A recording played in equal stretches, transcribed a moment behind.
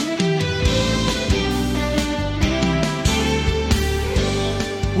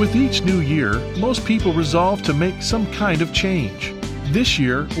With each new year, most people resolve to make some kind of change. This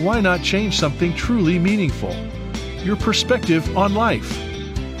year, why not change something truly meaningful? Your perspective on life.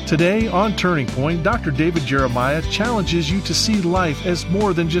 Today on Turning Point, Dr. David Jeremiah challenges you to see life as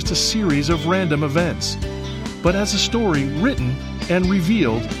more than just a series of random events, but as a story written and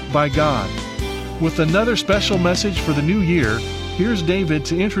revealed by God. With another special message for the new year, here's David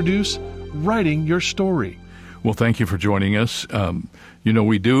to introduce Writing Your Story. Well, thank you for joining us.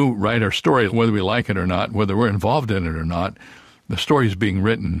 We do write our story, whether we like it or not, whether we're involved in it or not. The story is being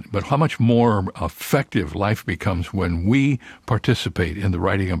written, but how much more effective life becomes when we participate in the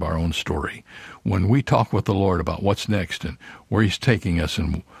writing of our own story, when we talk with the Lord about what's next and where He's taking us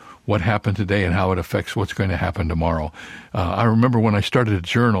and what happened today and how it affects what's going to happen tomorrow. I remember when I started a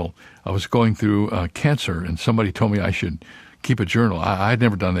journal, I was going through cancer, and somebody told me I should keep a journal. I'd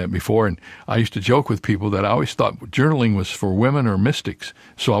never done that before, and I used to joke with people that I always thought journaling was for women or mystics,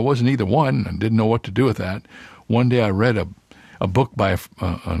 so I wasn't either one and didn't know what to do with that. One day I read a book by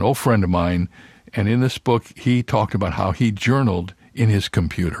an old friend of mine, and in this book he talked about how he journaled in his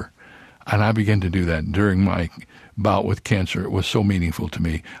computer, and I began to do that during my bout with cancer. It was so meaningful to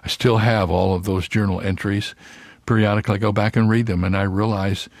me. I still have all of those journal entries. Periodically I go back and read them, and I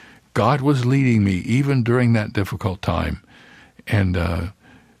realize God was leading me even during that difficult time. And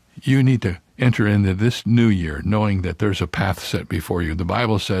you need to enter into this new year knowing that there's a path set before you. The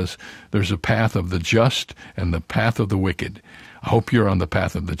Bible says there's a path of the just and the path of the wicked. I hope you're on the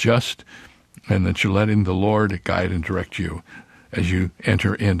path of the just and that you're letting the Lord guide and direct you as you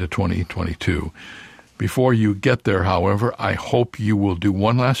enter into 2022. Before you get there, however, I hope you will do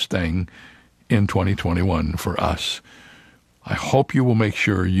one last thing in 2021 for us. I hope you will make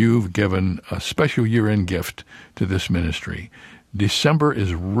sure you've given a special year-end gift to this ministry. December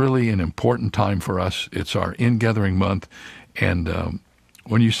is really an important time for us. It's our in-gathering month, and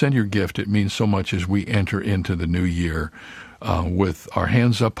when you send your gift, it means so much as we enter into the new year with our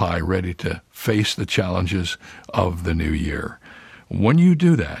hands up high, ready to face the challenges of the new year. When you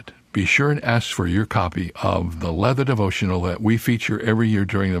do that, be sure and ask for your copy of the leather devotional that we feature every year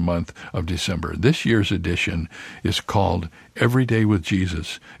during the month of December. This year's edition is called Every Day with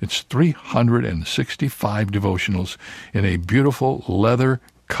Jesus. It's 365 devotionals in a beautiful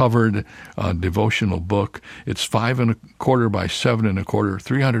leather-covered devotional book. It's 5 1/4 by 7 1/4,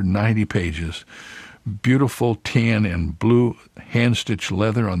 390 pages. Beautiful tan and blue hand-stitched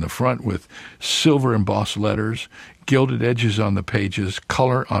leather on the front with silver embossed letters, gilded edges on the pages,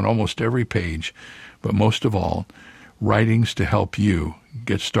 color on almost every page, but most of all, writings to help you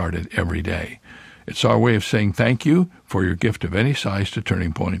get started every day. It's our way of saying thank you for your gift of any size to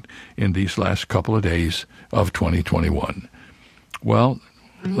Turning Point in these last couple of days of 2021. Well,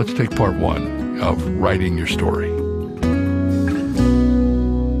 let's take part one of Writing Your Story.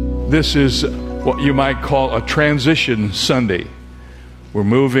 This is what you might call a transition Sunday. We're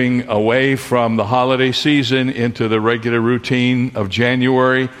moving away from the holiday season into the regular routine of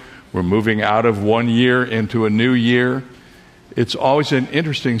January. We're moving out of one year into a new year. It's always an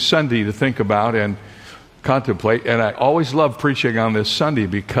interesting Sunday to think about and contemplate, and I always love preaching on this Sunday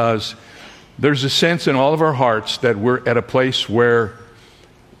because there's a sense in all of our hearts that we're at a place where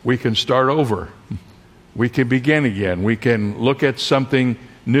we can start over. We can begin again. We can look at something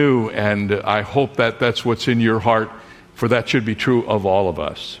new, and I hope that that's what's in your heart, for that should be true of all of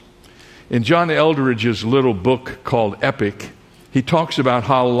us. In John Eldridge's little book called Epic, he talks about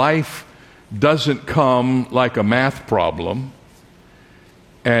how life doesn't come like a math problem,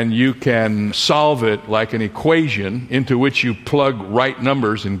 and you can solve it like an equation into which you plug right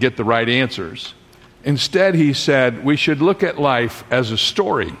numbers and get the right answers. Instead, he said, we should look at life as a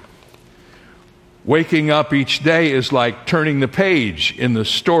story. Waking up each day is like turning the page in the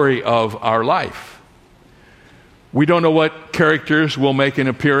story of our life. We don't know what characters will make an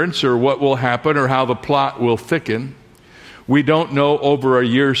appearance or what will happen or how the plot will thicken. We don't know over a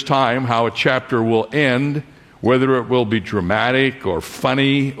year's time how a chapter will end, whether it will be dramatic or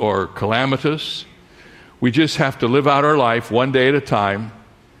funny or calamitous. We just have to live out our life one day at a time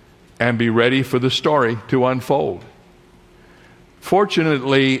and be ready for the story to unfold.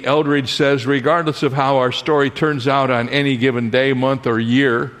 Fortunately, Eldridge says, regardless of how our story turns out on any given day, month, or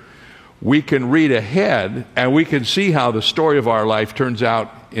year, we can read ahead and we can see how the story of our life turns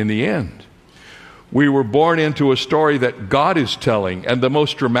out in the end. We were born into a story that God is telling, and the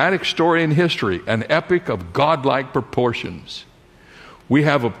most dramatic story in history, an epic of godlike proportions. We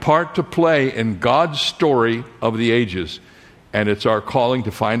have a part to play in God's story of the ages, and it's our calling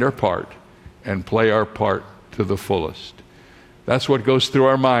to find our part and play our part to the fullest. That's what goes through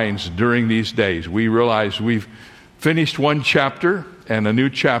our minds during these days. We realize we've finished one chapter and a new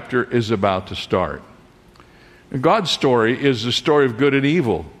chapter is about to start. God's story is the story of good and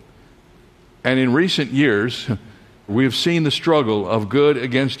evil. And in recent years, we've seen the struggle of good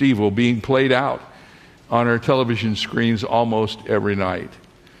against evil being played out on our television screens almost every night.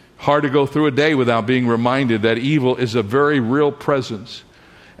 Hard to go through a day without being reminded that evil is a very real presence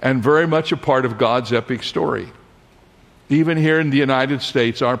and very much a part of God's epic story. Even here in the United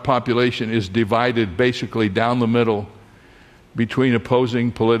States, our population is divided basically down the middle between opposing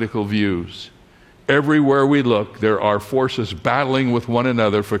political views. Everywhere we look, there are forces battling with one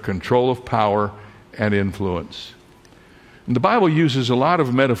another for control of power and influence. And the Bible uses a lot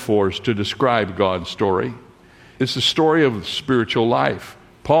of metaphors to describe God's story. It's the story of spiritual life.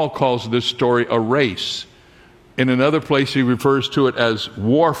 Paul calls this story a race. In another place, he refers to it as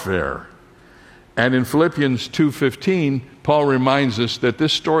warfare. And in Philippians 2:15, Paul reminds us that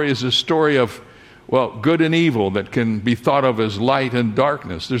this story is a story of, good and evil that can be thought of as light and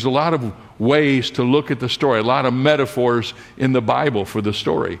darkness. There's a lot of ways to look at the story, a lot of metaphors in the Bible for the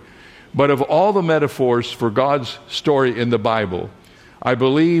story. But of all the metaphors for God's story in the Bible, I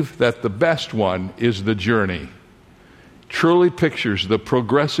believe that the best one is the journey. Truly pictures the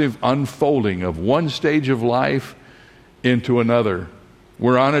progressive unfolding of one stage of life into another.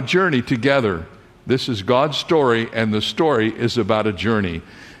 We're on a journey together. This is God's story, and the story is about a journey.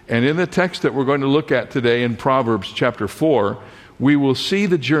 And in the text that we're going to look at today in Proverbs chapter 4, we will see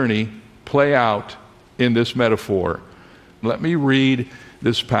the journey play out in this metaphor. Let me read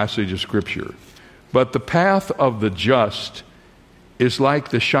this passage of Scripture. But the path of the just is like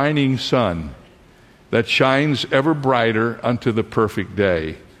the shining sun that shines ever brighter unto the perfect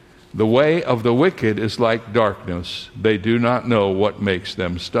day. The way of the wicked is like darkness. They do not know what makes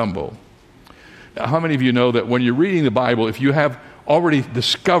them stumble. Now, how many of you know that when you're reading the Bible, if you have already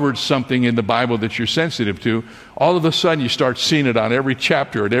discovered something in the Bible that you're sensitive to, all of a sudden you start seeing it on every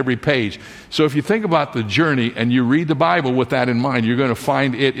chapter, at every page. So if you think about the journey and you read the Bible with that in mind, you're going to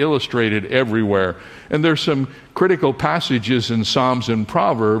find it illustrated everywhere. And there's some critical passages in Psalms and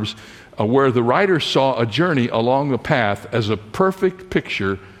Proverbs where the writer saw a journey along the path as a perfect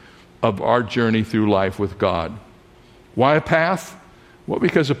picture of our journey through life with God. Why a path? Well,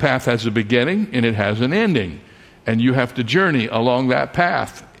 because a path has a beginning and it has an ending. And you have to journey along that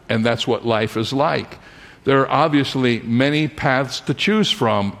path. And that's what life is like. There are obviously many paths to choose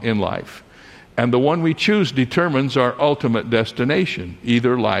from in life. And the one we choose determines our ultimate destination,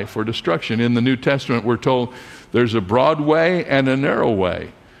 either life or destruction. In the New Testament, we're told there's a broad way and a narrow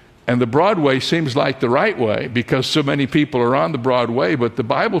way. And the broad way seems like the right way because so many people are on the broad way. But the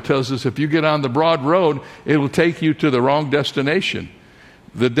Bible tells us if you get on the broad road, it will take you to the wrong destination.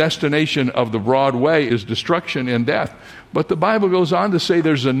 The destination of the broad way is destruction and death. But the Bible goes on to say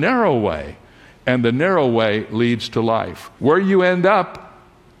there's a narrow way, and the narrow way leads to life. Where you end up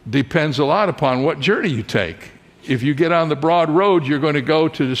depends a lot upon what journey you take. If you get on the broad road, you're going to go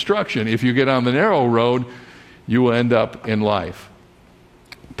to destruction. If you get on the narrow road, you will end up in life.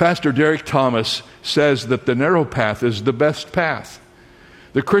 Pastor Derek Thomas says that the narrow path is the best path.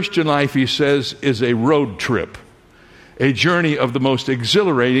 The Christian life, he says, is a road trip. A journey of the most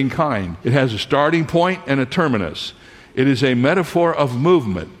exhilarating kind. It has a starting point and a terminus. It is a metaphor of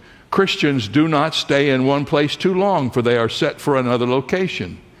movement. Christians do not stay in one place too long, for they are set for another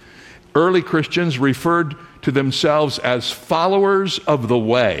location. Early Christians referred to themselves as followers of the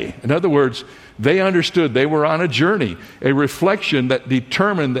way. In other words, they understood they were on a journey, a reflection that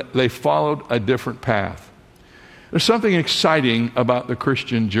determined that they followed a different path. There's something exciting about the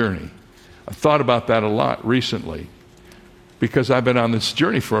Christian journey. I've thought about that a lot recently, because I've been on this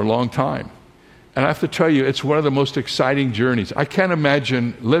journey for a long time. And I have to tell you, it's one of the most exciting journeys. I can't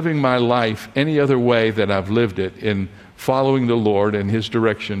imagine living my life any other way than I've lived it in following the Lord and His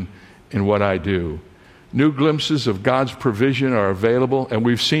direction in what I do. New glimpses of God's provision are available, and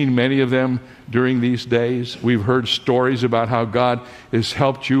we've seen many of them during these days. We've heard stories about how God has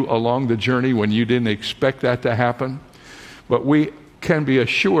helped you along the journey when you didn't expect that to happen. But we can be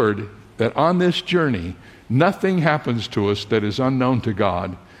assured that on this journey, nothing happens to us that is unknown to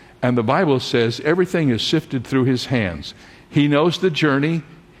God. And the Bible says everything is sifted through His hands. He knows the journey.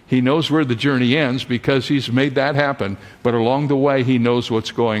 He knows where the journey ends because He's made that happen. But along the way, He knows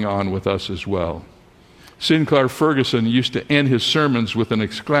what's going on with us as well. Sinclair Ferguson used to end his sermons with an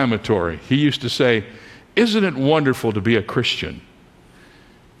exclamatory. He used to say, "Isn't it wonderful to be a Christian?"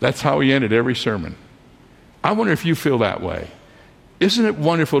 That's how he ended every sermon. I wonder if you feel that way. Isn't it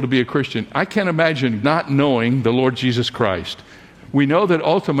wonderful to be a Christian? I can't imagine not knowing the Lord Jesus Christ. We know that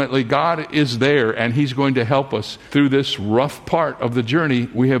ultimately God is there and He's going to help us through this rough part of the journey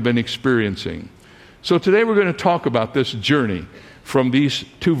we have been experiencing. So today we're going to talk about this journey. from these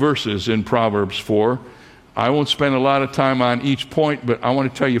two verses in Proverbs 4. I won't spend a lot of time on each point, but I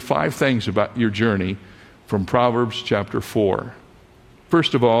want to tell you 5 things about your journey from Proverbs chapter 4.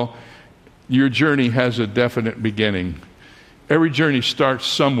 First of all, your journey has a definite beginning. Every journey starts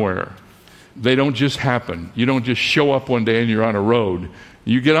somewhere. They don't just happen. You don't just show up one day and you're on a road.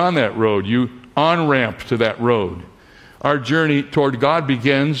 You get on that road. You on-ramp to that road. Our journey toward God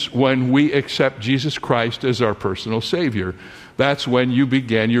begins when we accept Jesus Christ as our personal Savior. That's when you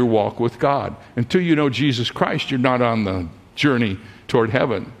begin your walk with God. Until you know Jesus Christ, you're not on the journey toward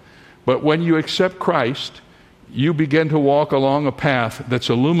heaven. But when you accept Christ, you begin to walk along a path that's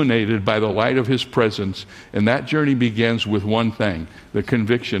illuminated by the light of His presence. And that journey begins with one thing, the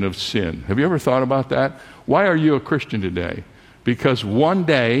conviction of sin. Have you ever thought about that? Why are you a Christian today? Because one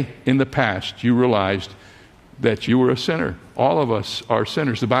day in the past you realized that you were a sinner. All of us are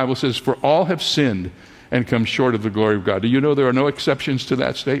sinners. The Bible says, for all have sinned and come short of the glory of God. Do you know there are no exceptions to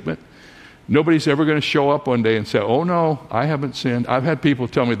that statement? Nobody's ever going to show up one day and say, oh no, I haven't sinned. I've had people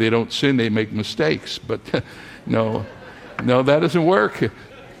tell me they don't sin, they make mistakes. But no, that doesn't work.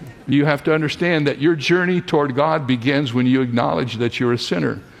 You have to understand that your journey toward God begins when you acknowledge that you're a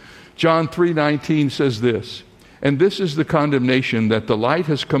sinner. John 3:19 says this, and this is the condemnation, that the light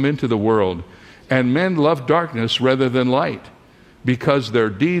has come into the world, and men love darkness rather than light, because their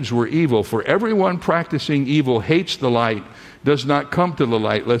deeds were evil. For everyone practicing evil hates the light, does not come to the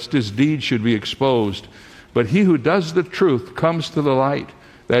light, lest his deeds should be exposed. But he who does the truth comes to the light,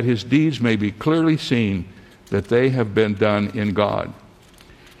 that his deeds may be clearly seen, that they have been done in God.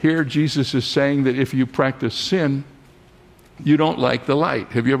 Here Jesus is saying that if you practice sin, you don't like the light.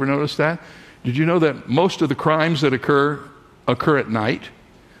 Have you ever noticed that? Did you know that most of the crimes that occur at night?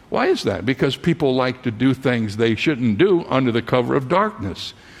 Why is that? Because people like to do things they shouldn't do under the cover of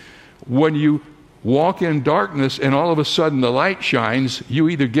darkness. When you walk in darkness and all of a sudden the light shines, you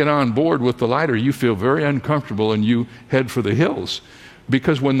either get on board with the light or you feel very uncomfortable and you head for the hills.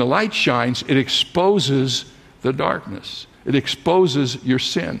 Because when the light shines, it exposes the darkness. It exposes your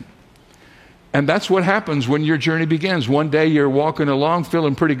sin. And that's what happens when your journey begins. One day you're walking along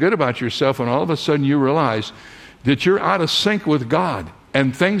feeling pretty good about yourself, and all of a sudden you realize that you're out of sync with God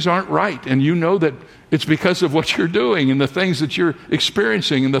and things aren't right. And you know that it's because of what you're doing and the things that you're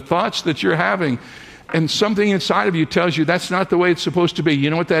experiencing and the thoughts that you're having. And something inside of you tells you that's not the way it's supposed to be. You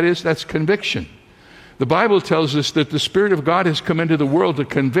know what that is? That's conviction. The Bible tells us that the Spirit of God has come into the world to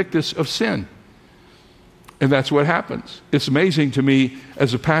convict us of sin. And that's what happens. It's amazing to me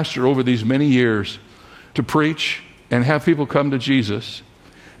as a pastor over these many years to preach and have people come to Jesus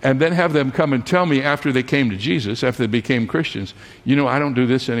and then have them come and tell me after they came to Jesus, after they became Christians, you know, I don't do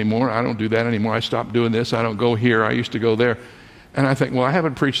this anymore. I don't do that anymore. I stopped doing this. I don't go here. I used to go there. And I think, well, I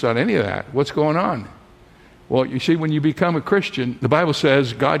haven't preached on any of that. What's going on? Well, you see, when you become a Christian, the Bible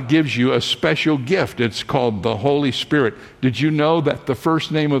says God gives you a special gift. It's called the Holy Spirit. Did you know that the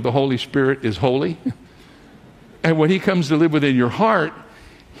first name of the Holy Spirit is holy? And when He comes to live within your heart,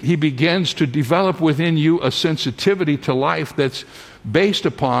 He begins to develop within you a sensitivity to life that's based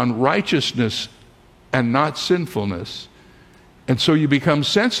upon righteousness and not sinfulness. And so you become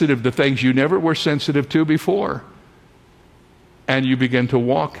sensitive to things you never were sensitive to before. And you begin to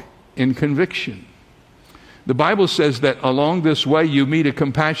walk in conviction. The Bible says that along this way you meet a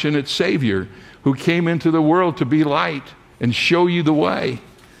compassionate Savior who came into the world to be light and show you the way.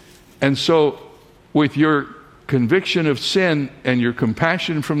 And so with your conviction of sin and your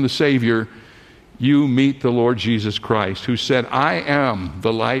compassion from the Savior, you meet the Lord Jesus Christ, who said, I am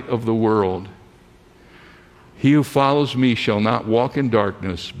the light of the world. He who follows me shall not walk in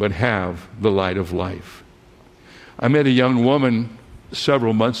darkness, but have the light of life. I met a young woman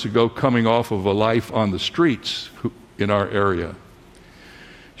several months ago coming off of a life on the streets in our area.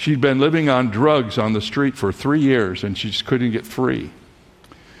 She'd been living on drugs on the street for 3 years, and she just couldn't get free.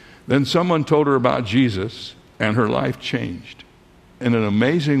 Then someone told her about Jesus, and her life changed. In an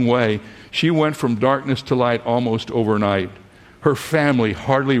amazing way, she went from darkness to light almost overnight. Her family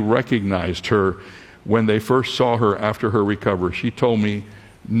hardly recognized her when they first saw her after her recovery. She told me,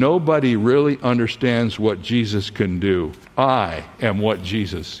 nobody really understands what Jesus can do. I am what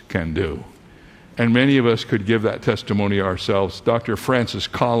Jesus can do. And many of us could give that testimony ourselves. Dr. Francis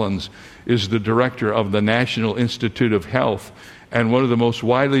Collins is the director of the National Institute of Health and one of the most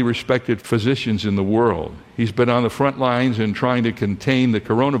widely respected physicians in the world. He's been on the front lines in trying to contain the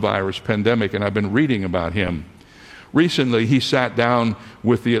coronavirus pandemic, and I've been reading about him. Recently, he sat down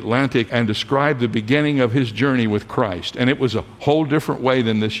with The Atlantic and described the beginning of his journey with Christ. And it was a whole different way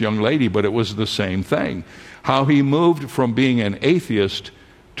than this young lady, but it was the same thing. How he moved from being an atheist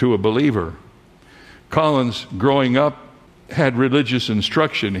to a believer. Collins, growing up, had religious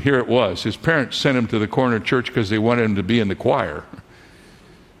instruction. Here it was. His parents sent him to the corner church because they wanted him to be in the choir.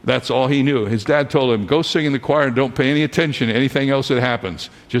 That's all he knew. His dad told him, go sing in the choir and don't pay any attention to anything else that happens.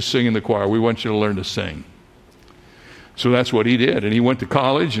 Just sing in the choir. We want you to learn to sing. So that's what he did. And he went to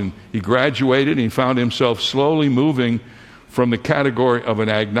college and he graduated and he found himself slowly moving from the category of an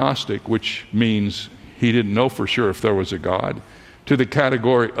agnostic, which means he didn't know for sure if there was a God, to the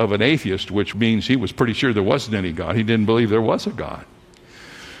category of an atheist, which means he was pretty sure there wasn't any God. He didn't believe there was a God.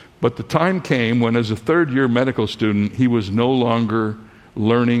 But the time came when, as a third-year medical student, he was no longer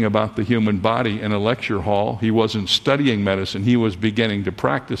learning about the human body in a lecture hall. He wasn't studying medicine. He was beginning to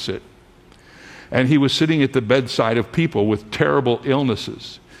practice it. And he was sitting at the bedside of people with terrible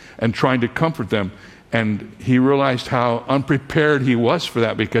illnesses and trying to comfort them. And he realized how unprepared he was for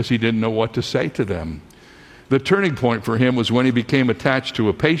that because he didn't know what to say to them. The turning point for him was when he became attached to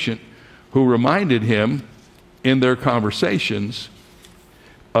a patient who reminded him in their conversations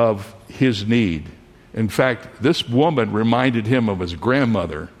of his need. In fact, this woman reminded him of his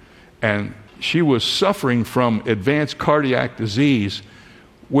grandmother, and she was suffering from advanced cardiac disease,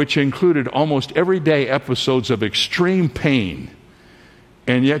 which included almost everyday episodes of extreme pain.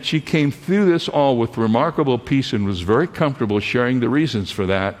 And yet she came through this all with remarkable peace and was very comfortable sharing the reasons for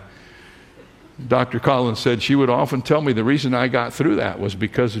that. Dr. Collins said she would often tell me the reason I got through that was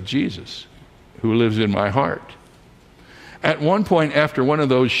because of Jesus, who lives in my heart. At one point after one of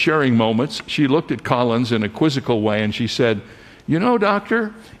those sharing moments, she looked at Collins in a quizzical way and she said, you know,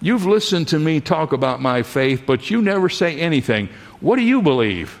 doctor, you've listened to me talk about my faith, but you never say anything. What do you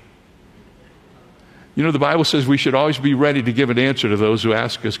believe? You know, the Bible says we should always be ready to give an answer to those who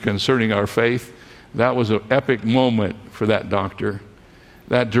ask us concerning our faith. That was an epic moment for that doctor.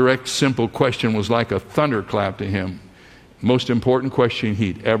 That direct, simple question was like a thunderclap to him. Most important question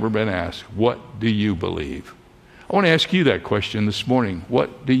he'd ever been asked. What do you believe? I want to ask you that question this morning.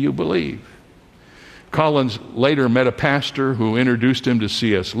 What do you believe? Collins later met a pastor who introduced him to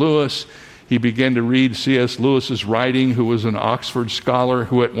C.S. Lewis. He began to read C.S. Lewis's writing, who was an Oxford scholar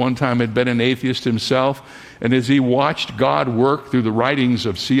who at one time had been an atheist himself. And as he watched God work through the writings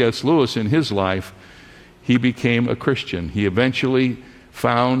of C.S. Lewis in his life, he became a Christian. He eventually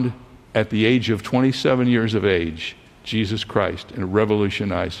found, at the age of 27 years of age, Jesus Christ, and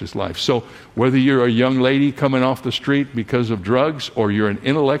revolutionized his life. So whether you're a young lady coming off the street because of drugs or you're an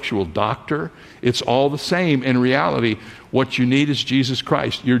intellectual doctor, it's all the same in reality. What you need is Jesus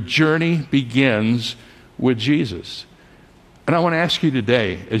Christ. Your journey begins with Jesus. And I want to ask you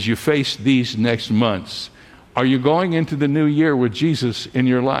today, as you face these next months, are you going into the new year with Jesus in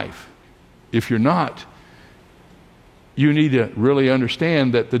your life? If you're not, you need to really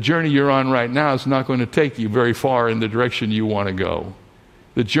understand that the journey you're on right now is not going to take you very far in the direction you want to go.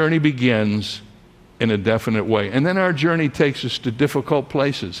 The journey begins in a definite way. And then our journey takes us to difficult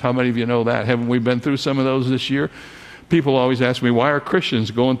places. How many of you know that? Haven't we been through some of those this year? People always ask me, why are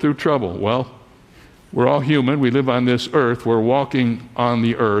Christians going through trouble? Well, we're all human. We live on this earth. We're walking on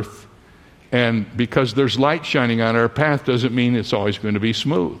the earth. And because there's light shining on our path doesn't mean it's always going to be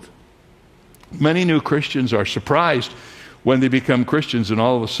smooth. Many new Christians are surprised when they become Christians and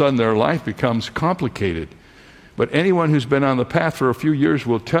all of a sudden their life becomes complicated. But anyone who's been on the path for a few years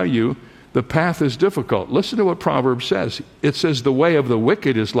will tell you the path is difficult. Listen to what Proverbs says. It says, the way of the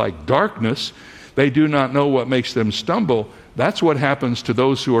wicked is like darkness. They do not know what makes them stumble. That's what happens to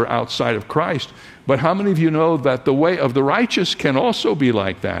those who are outside of Christ. But how many of you know that the way of the righteous can also be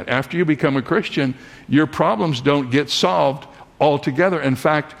like that? After you become a Christian, your problems don't get solved altogether. In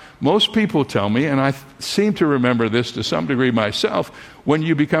fact, most people tell me, and I seem to remember this to some degree myself, when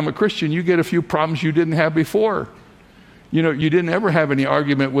you become a Christian, you get a few problems you didn't have before. You know, you didn't ever have any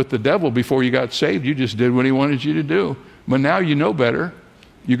argument with the devil before you got saved. You just did what he wanted you to do. But now you know better.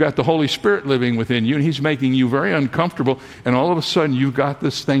 You got the Holy Spirit living within you, and he's making you very uncomfortable, and all of a sudden you've got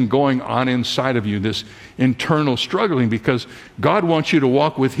this thing going on inside of you, this internal struggling, because God wants you to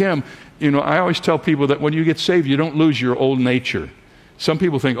walk with him. You know, I always tell people that when you get saved, you don't lose your old nature. Some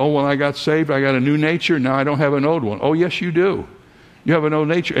people think, oh, well, I got saved, I got a new nature, now I don't have an old one. Oh, yes, you do. You have an old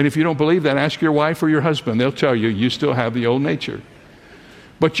nature. And if you don't believe that, ask your wife or your husband. They'll tell you, you still have the old nature.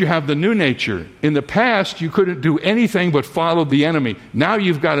 But you have the new nature. In the past, you couldn't do anything but follow the enemy. Now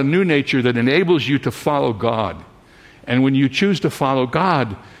you've got a new nature that enables you to follow God. And when you choose to follow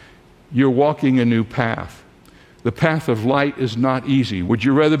God, you're walking a new path. The path of light is not easy. Would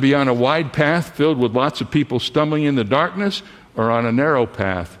you rather be on a wide path filled with lots of people stumbling in the darkness, or on a narrow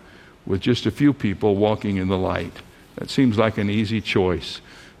path with just a few people walking in the light? That seems like an easy choice.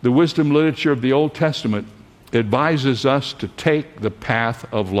 The wisdom literature of the Old Testament advises us to take the path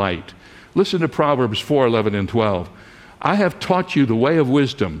of light. Listen to Proverbs 4:11 and 12. I have taught you the way of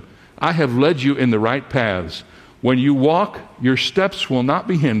wisdom. I have led you in the right paths. When you walk, your steps will not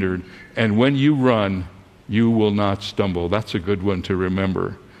be hindered, and when you run, you will not stumble. That's a good one to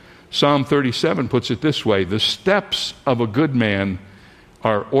remember. Psalm 37 puts it this way: the steps of a good man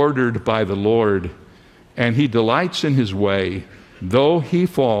are ordered by the Lord, and he delights in his way. Though he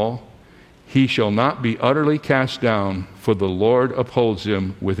fall, he shall not be utterly cast down, for the Lord upholds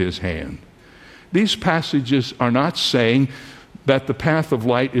him with his hand. These passages are not saying that the path of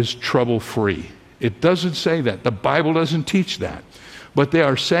light is trouble-free. It doesn't say that. The Bible doesn't teach that. But they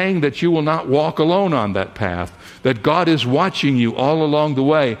are saying that you will not walk alone on that path, that God is watching you all along the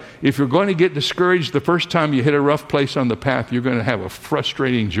way. If you're going to get discouraged the first time you hit a rough place on the path, you're going to have a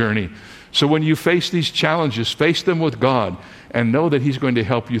frustrating journey. So when you face these challenges, face them with God and know that He's going to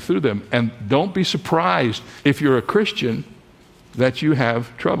help you through them. And don't be surprised if you're a Christian that you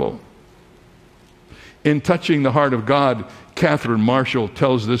have trouble. In Touching the Heart of God, Catherine Marshall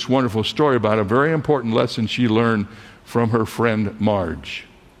tells this wonderful story about a very important lesson she learned from her friend Marge.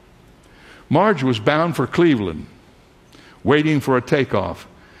 Marge was bound for Cleveland, waiting for a takeoff.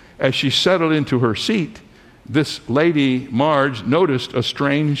 As she settled into her seat, this lady, Marge, noticed a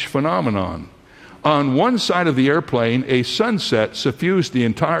strange phenomenon. On one side of the airplane, a sunset suffused the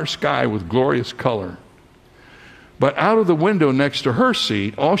entire sky with glorious color. But out of the window next to her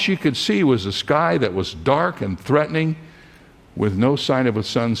seat, all she could see was a sky that was dark and threatening, with no sign of a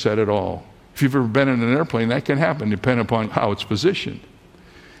sunset at all. If you've ever been in an airplane, that can happen depending upon how it's positioned.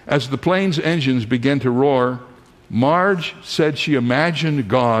 As the plane's engines began to roar, Marge said she imagined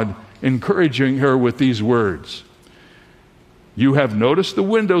God encouraging her with these words: "You have noticed the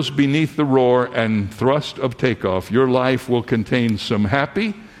windows beneath the roar and thrust of takeoff. Your life will contain some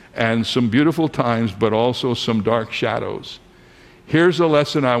happy and some beautiful times, but also some dark shadows. Here's a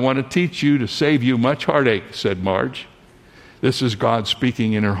lesson I want to teach you to save you much heartache," said Marge. This is God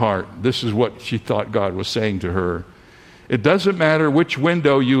speaking in her heart. This is what she thought God was saying to her. It doesn't matter which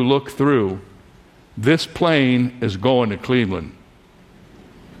window you look through. This plane is going to Cleveland.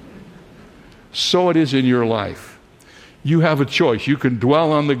 So it is in your life. You have a choice. You can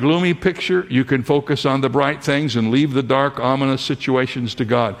dwell on the gloomy picture. You can focus on the bright things and leave the dark, ominous situations to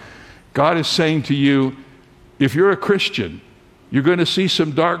God. God is saying to you, if you're a Christian, you're going to see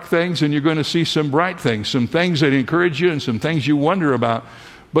some dark things and you're going to see some bright things, some things that encourage you and some things you wonder about.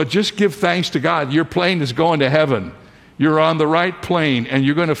 But just give thanks to God. Your plane is going to heaven. You're on the right plane, and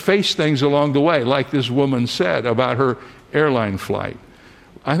you're going to face things along the way, like this woman said about her airline flight.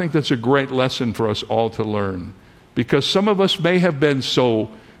 I think that's a great lesson for us all to learn, because some of us may have been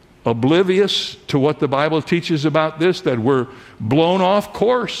so oblivious to what the Bible teaches about this that we're blown off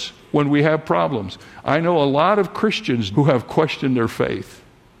course when we have problems. I know a lot of Christians who have questioned their faith.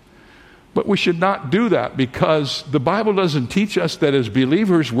 But we should not do that, because the Bible doesn't teach us that as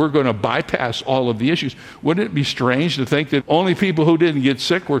believers we're going to bypass all of the issues. Wouldn't it be strange to think that only people who didn't get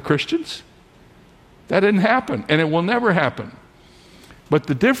sick were Christians? That didn't happen, and it will never happen. But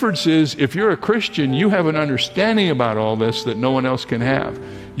the difference is, if you're a Christian, you have an understanding about all this that no one else can have.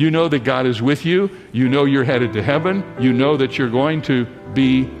 You know that God is with you. You know you're headed to heaven. You know that you're going to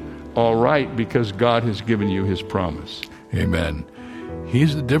be all right because God has given you His promise. Amen.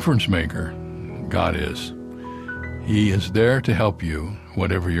 He's the difference maker. God is. He is there to help you,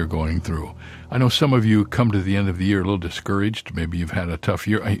 whatever you're going through. I know some of you come to the end of the year a little discouraged. Maybe you've had a tough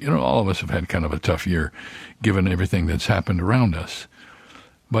year. All of us have had kind of a tough year, given everything that's happened around us.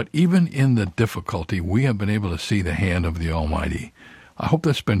 But even in the difficulty, we have been able to see the hand of the Almighty. I hope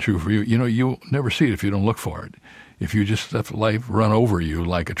that's been true for you. You'll never see it if you don't look for it. If you just let life run over you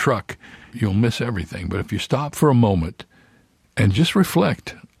like a truck, you'll miss everything. But if you stop for a moment and just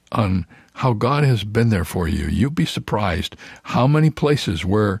reflect on how God has been there for you, you'll be surprised how many places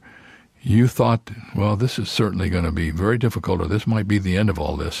where you thought, well, this is certainly going to be very difficult, or this might be the end of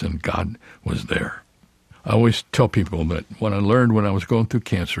all this, and God was there. I always tell people that what I learned when I was going through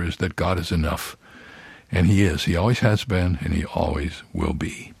cancer is that God is enough. And He is. He always has been, and He always will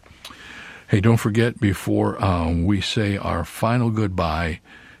be. Hey, don't forget, before we say our final goodbye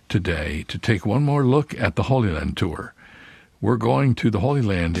today, to take one more look at the Holy Land Tour. We're going to the Holy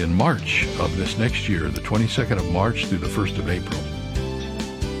Land in March of this next year, the 22nd of March through the 1st of April.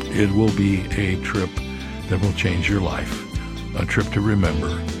 It will be a trip that will change your life, a trip to remember.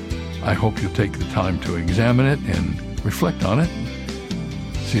 I hope you'll take the time to examine it and reflect on it.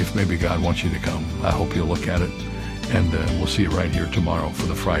 See if maybe God wants you to come. I hope you'll look at it. And we'll see you right here tomorrow for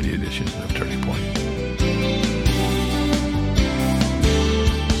the Friday edition of Turning Point.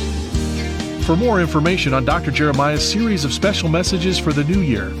 For more information on Dr. Jeremiah's series of special messages for the new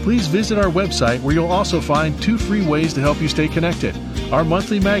year, please visit our website where you'll also find 2 free ways to help you stay connected: our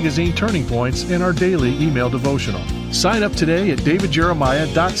monthly magazine Turning Points and our daily email devotional. Sign up today at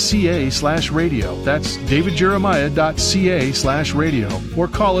davidjeremiah.ca/radio. That's davidjeremiah.ca/radio. Or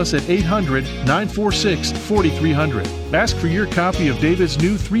call us at 800-946-4300. Ask for your copy of David's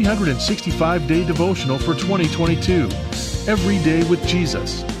new 365-day devotional for 2022, Every Day with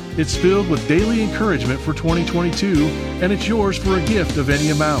Jesus. It's filled with daily encouragement for 2022, and it's yours for a gift of any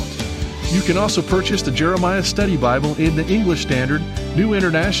amount. You can also purchase the Jeremiah Study Bible in the English Standard, New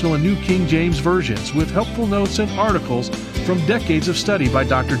International, and New King James versions with helpful notes and articles from decades of study by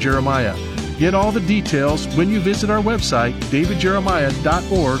Dr. Jeremiah. Get all the details when you visit our website,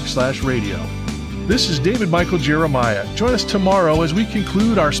 davidjeremiah.org/radio. This is David Michael Jeremiah. Join us tomorrow as we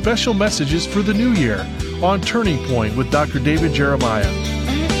conclude our special messages for the new year on Turning Point with Dr. David Jeremiah.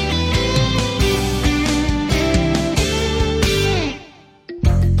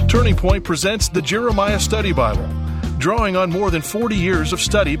 Turning Point presents the Jeremiah Study Bible, drawing on more than 40 years of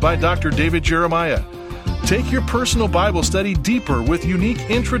study by Dr. David Jeremiah. Take your personal Bible study deeper with unique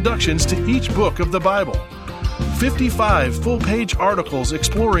introductions to each book of the Bible. 55 full-page articles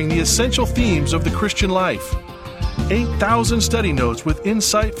exploring the essential themes of the Christian life. 8,000 study notes with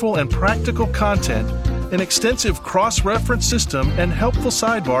insightful and practical content, an extensive cross-reference system, and helpful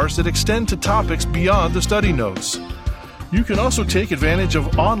sidebars that extend to topics beyond the study notes. You can also take advantage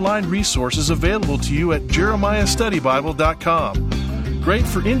of online resources available to you at jeremiahstudybible.com. Great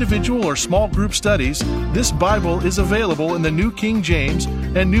for individual or small group studies, this Bible is available in the New King James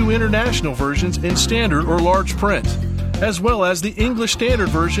and New International versions in standard or large print, as well as the English Standard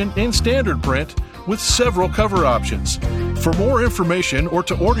Version in standard print with several cover options. For more information or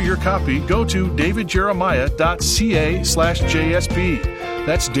to order your copy, go to davidjeremiah.ca/JSB.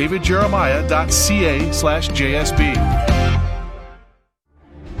 That's davidjeremiah.ca/JSB.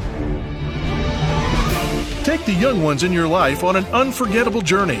 Take the young ones in your life on an unforgettable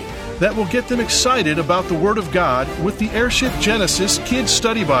journey that will get them excited about the Word of God with the Airship Genesis Kids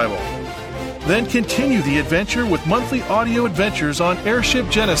Study Bible. Then continue the adventure with monthly audio adventures on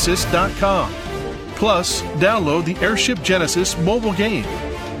airshipgenesis.com. Plus, download the Airship Genesis mobile game,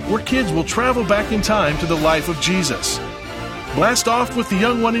 where kids will travel back in time to the life of Jesus. Blast off with the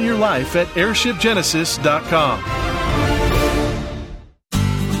young one in your life at airshipgenesis.com.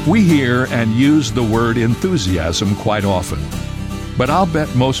 We hear and use the word enthusiasm quite often, but I'll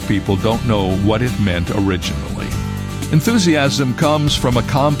bet most people don't know what it meant originally. Enthusiasm comes from a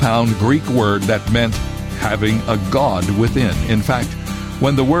compound Greek word that meant having a God within. In fact,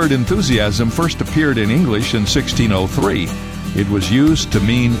 when the word enthusiasm first appeared in English in 1603, it was used to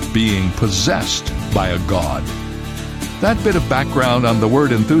mean being possessed by a god. That bit of background on the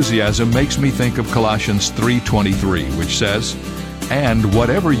word enthusiasm makes me think of Colossians 3:23, which says, "And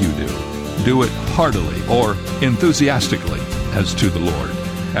whatever you do it heartily or enthusiastically as to the Lord."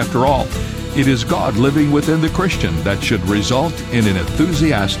 After all, it is God living within the Christian that should result in an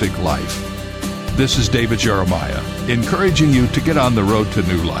enthusiastic life. This is David Jeremiah, encouraging you to get on the road to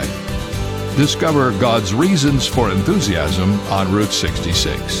new life. Discover God's reasons for enthusiasm on Route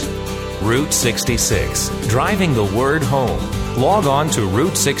 66. Route 66, driving the word home. Log on to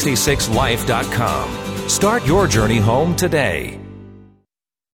Route66Life.com. Start your journey home today.